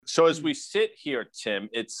So as we sit here, Tim,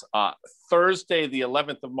 it's Thursday, the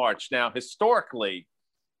 11th of March. Now, historically,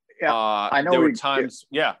 I know there were times,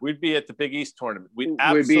 we'd be at the Big East tournament. We'd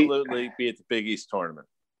absolutely be at the Big East tournament.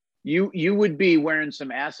 You would be wearing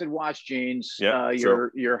some acid wash jeans,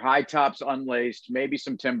 your high tops unlaced, maybe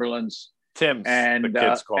some Timberlands. Tim's, and the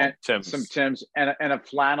kids call them Tim's. Some Tim's and a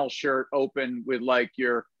flannel shirt open with like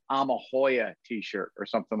your Amahoya t-shirt or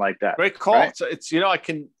something like that. Great call. Right? So it's, I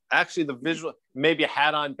can actually the visual, maybe a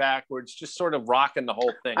hat on backwards, just sort of rocking the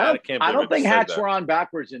whole thing. I don't think hats were on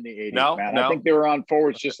backwards in the 80s, man. I think they were on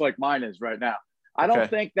forwards just like mine is right now. I don't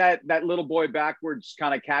think that little boy backwards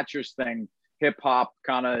kind of catcher's thing, hip hop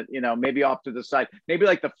kind of, maybe off to the side, maybe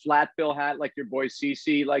like the flat bill hat like your boy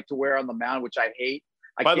CeCe liked to wear on the mound, which I hate.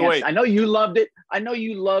 By the way, I know you loved it. I know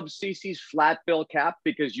you love CeCe's flat bill cap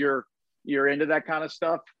because you're into that kind of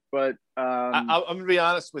stuff. But I'm going to be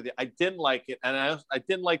honest with you. I didn't like it, and I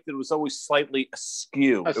didn't like that it was always slightly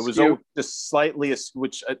askew. It was always just slightly,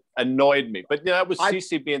 which annoyed me. But that was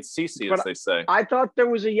CeCe being CeCe, as they say. I thought there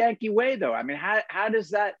was a Yankee way, though. I mean, how does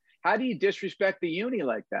that? How do you disrespect the uni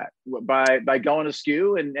like that by going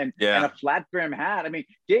askew and a flat brim hat? I mean,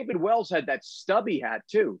 David Wells had that stubby hat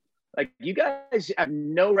too. Like, you guys have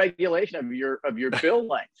no regulation of your bill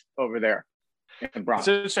length over there.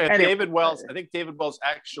 So David Wells, I think David Wells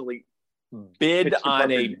actually bid on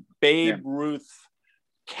a Babe Ruth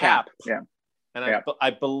cap. Yeah. And I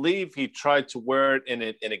believe he tried to wear it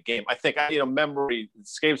in a game. I think, memory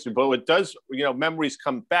escapes me, but it does, memories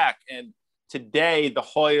come back. And today, the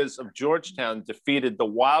Hoyas of Georgetown defeated the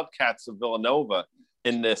Wildcats of Villanova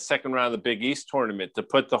in the second round of the Big East tournament to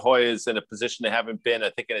put the Hoyas in a position they haven't been, I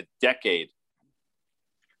think, in a decade.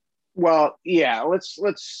 Well, yeah, let's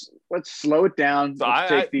slow it down. Let's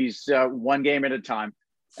take these one game at a time,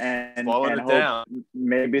 and hope down.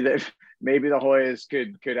 Maybe the Hoyas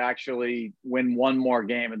could actually win one more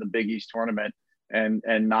game in the Big East tournament and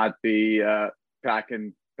not be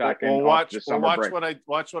packing. Well, watch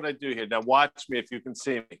what I do here. Now, watch me if you can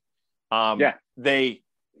see me. They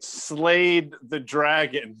slayed the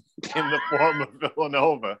Dragon in the form of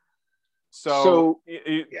Villanova. So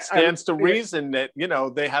it stands to reason that,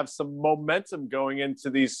 they have some momentum going into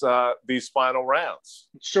these final rounds.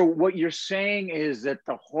 So what you're saying is that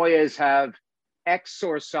the Hoyas have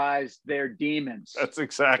exorcised their demons. That's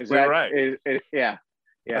exactly right. Yeah.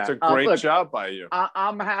 That's a great job by you.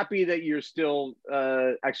 I'm happy that you're still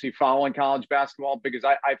actually following college basketball because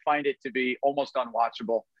I find it to be almost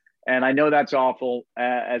unwatchable. And I know that's awful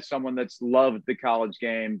as someone that's loved the college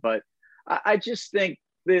game, but I just think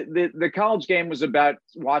the college game was about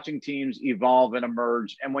watching teams evolve and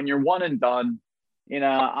emerge. And when you're one and done,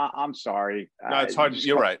 I'm sorry. No, it's hard.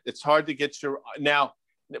 You're right. It's hard to get now.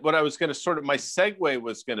 What I was going to my segue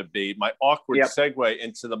was going to be my awkward segue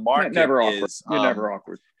into the market. Never awkward. You're never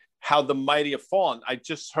awkward. How the mighty have fallen. I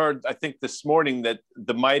just heard, I think this morning, that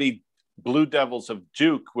the mighty Blue Devils of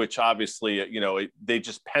Duke, which obviously, they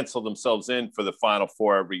just pencil themselves in for the Final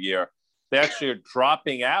Four every year. They actually are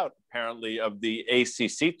dropping out, apparently, of the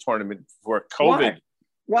ACC tournament for COVID.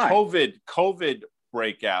 Why? COVID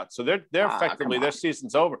breakout. So they're effectively, their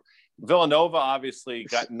season's over. Villanova obviously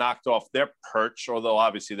got knocked off their perch, although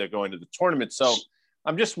obviously they're going to the tournament. So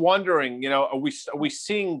I'm just wondering, are we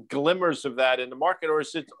seeing glimmers of that in the market, or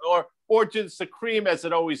is it, or does the cream, as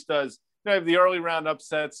it always does, have the early round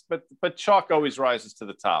upsets, but chalk always rises to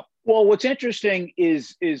the top? Well, what's interesting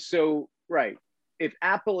is so right. If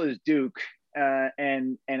Apple is Duke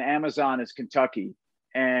and Amazon is Kentucky,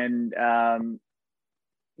 and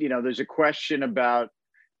there's a question about,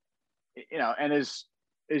 and is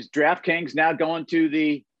DraftKings now going to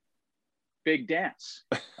the big dance?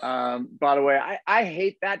 By the way, I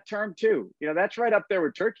hate that term too. That's right up there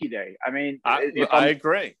with Turkey Day. I mean, I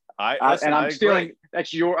agree. I'm stealing.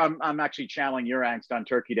 That's I'm actually channeling your angst on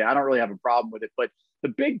Turkey Day. I don't really have a problem with it, but the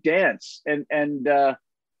big dance and I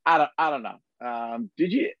don't know.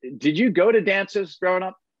 Did you go to dances growing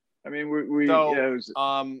up? I mean,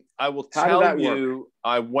 I will tell you,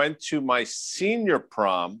 I went to my senior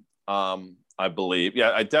prom. I believe.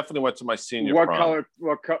 Yeah, I definitely went to my senior prom.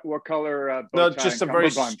 What color? No, just a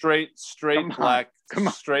very straight black.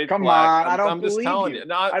 Straight come black. On, I'm just telling you.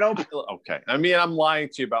 No, I don't. Okay. I mean, I'm lying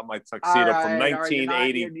to you about my tuxedo from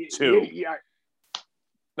 1982.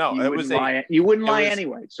 No, it was you wouldn't lie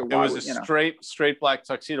anyway. So it was a straight black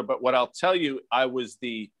tuxedo. But what I'll tell you, I was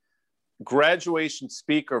the graduation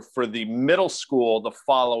speaker for the middle school the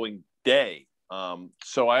following day.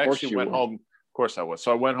 So I actually went home. Of course I was.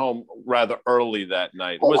 So I went home rather early that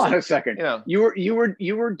night. Hold on a second. You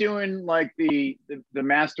were doing like the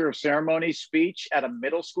master of ceremonies speech at a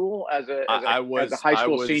middle school as a high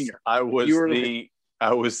school senior. I was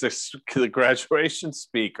I was the graduation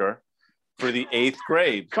speaker for the 8th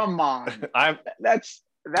grade. Come on. That's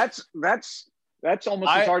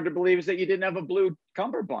almost as hard to believe as that you didn't have a blue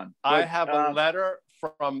cummerbund. I have a letter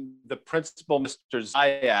from the principal, Mr.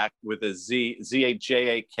 Zayak, with a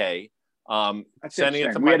Z-A-J-A-K. Sending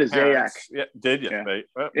it to my parents. Yeah, did you? Yeah.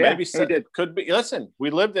 Maybe could be. Listen, we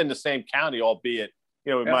lived in the same county, albeit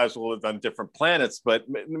we might as well live on different planets. But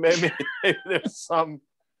maybe there's some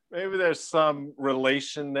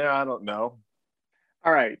relation there. I don't know.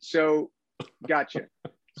 All right, so gotcha.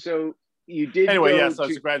 So you did anyway. Go yes, I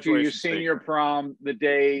was a graduation to your senior prom the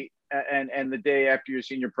day, and the day after your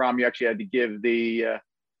senior prom, you actually had to give the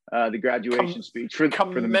graduation speech for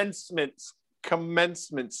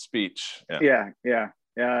commencement speech. Yeah.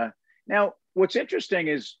 Now, what's interesting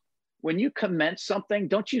is when you commence something,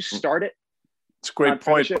 don't you start it? It's a great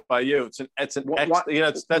point by you. That's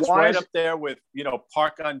right up there with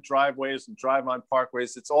park on driveways and drive on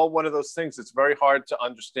parkways. It's all one of those things. It's very hard to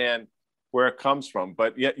understand where it comes from.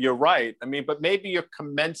 But you're right. I mean, but maybe you're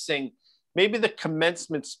commencing. Maybe the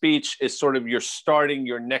commencement speech is sort of you're starting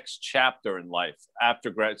your next chapter in life after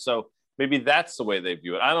grad. So maybe that's the way they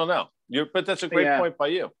view it. I don't know. But that's a great point by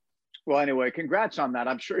you. Well, anyway, congrats on that.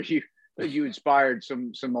 I'm sure you inspired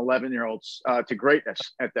some 11-year-olds to greatness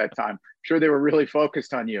at that time. I'm sure they were really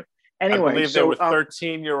focused on you. Anyway, I believe there were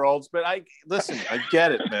 13-year-olds, but I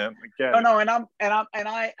get it, man. I get it. No, and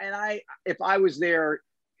I, if I was there,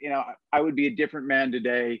 I would be a different man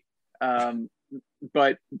today.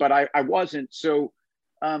 But I wasn't. So,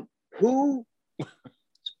 who's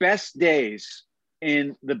best days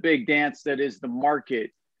in the big dance that is the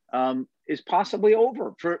market is possibly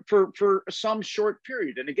over for some short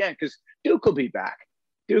period. And again, because Duke will be back.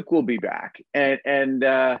 And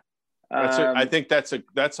I think that's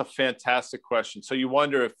a fantastic question. So you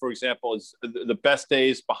wonder if, for example, is the best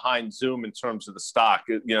days behind Zoom in terms of the stock,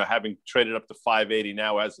 having traded up to 580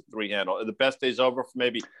 now as a 3 handle, are the best days over for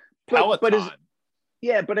maybe Peloton?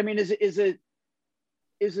 But I mean, is a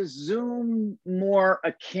Zoom more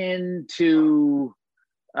akin to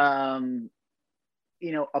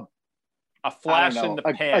a flash in the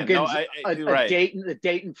pan? The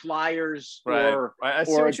Dayton Flyers, right. or a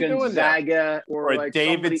Gonzaga, or a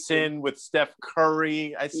Davidson with Steph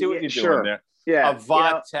Curry. I see what you're doing there. Yeah, a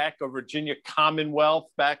Vatech, a Virginia Commonwealth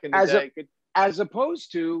back in the day, as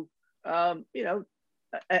opposed to an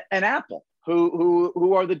Apple,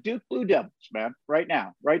 who are the Duke Blue Devils, man, right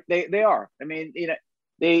now, right? They are. I mean,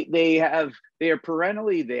 they are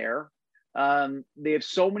perennially there. They have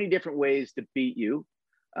so many different ways to beat you.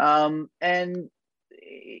 And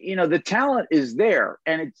the talent is there,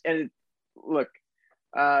 and look,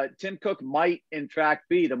 Tim Cook might in fact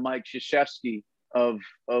be the Mike Krzyzewski of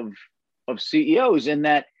CEOs, in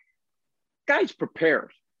that guy's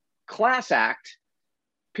prepared, class act.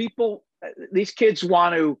 People, these kids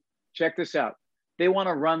want to check this out. They want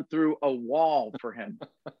to run through a wall for him.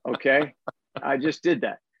 Okay, I just did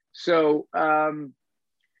that. So.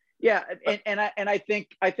 Yeah, and I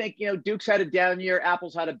think Duke's had a down year,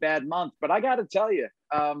 Apple's had a bad month, but I got to tell you,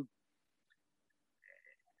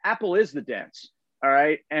 Apple is the dance, all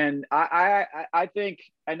right. And I think,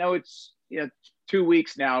 I know it's 2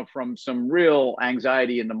 weeks now from some real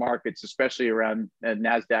anxiety in the markets, especially around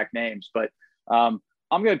NASDAQ names, but I'm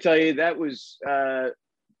going to tell you that was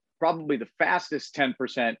probably the fastest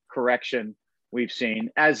 10% correction we've seen,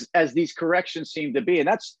 as these corrections seem to be. And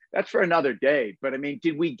that's for another day. But I mean,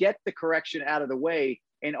 did we get the correction out of the way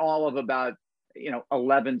in all of about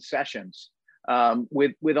 11 sessions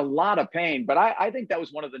with a lot of pain? But I think that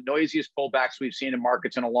was one of the noisiest pullbacks we've seen in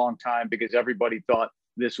markets in a long time, because everybody thought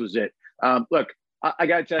this was it. Look, I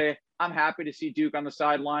got to tell you, I'm happy to see Duke on the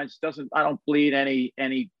sidelines. I don't bleed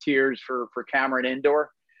any tears for Cameron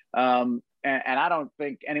Indoor, and I don't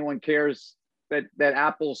think anyone cares that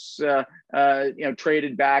Apple's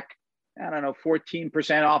traded back, I don't know,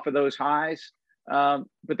 14% off of those highs,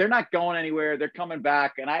 but they're not going anywhere. They're coming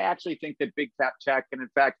back, and I actually think that big cap tech, and in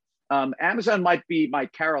fact, Amazon might be my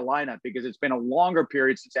Carolina, because it's been a longer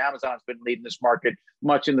period since Amazon's been leading this market,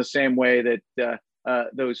 much in the same way that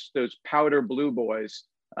those powder blue boys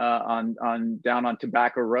down on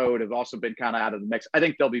Tobacco Road have also been kind of out of the mix. I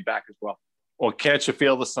think they'll be back as well. Well, can't you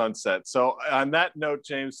feel the sunset? So on that note,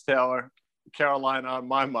 James Taylor, Carolina on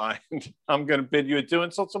my mind, I'm going to bid you adieu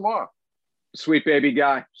until tomorrow. Sweet baby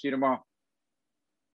guy. See you tomorrow.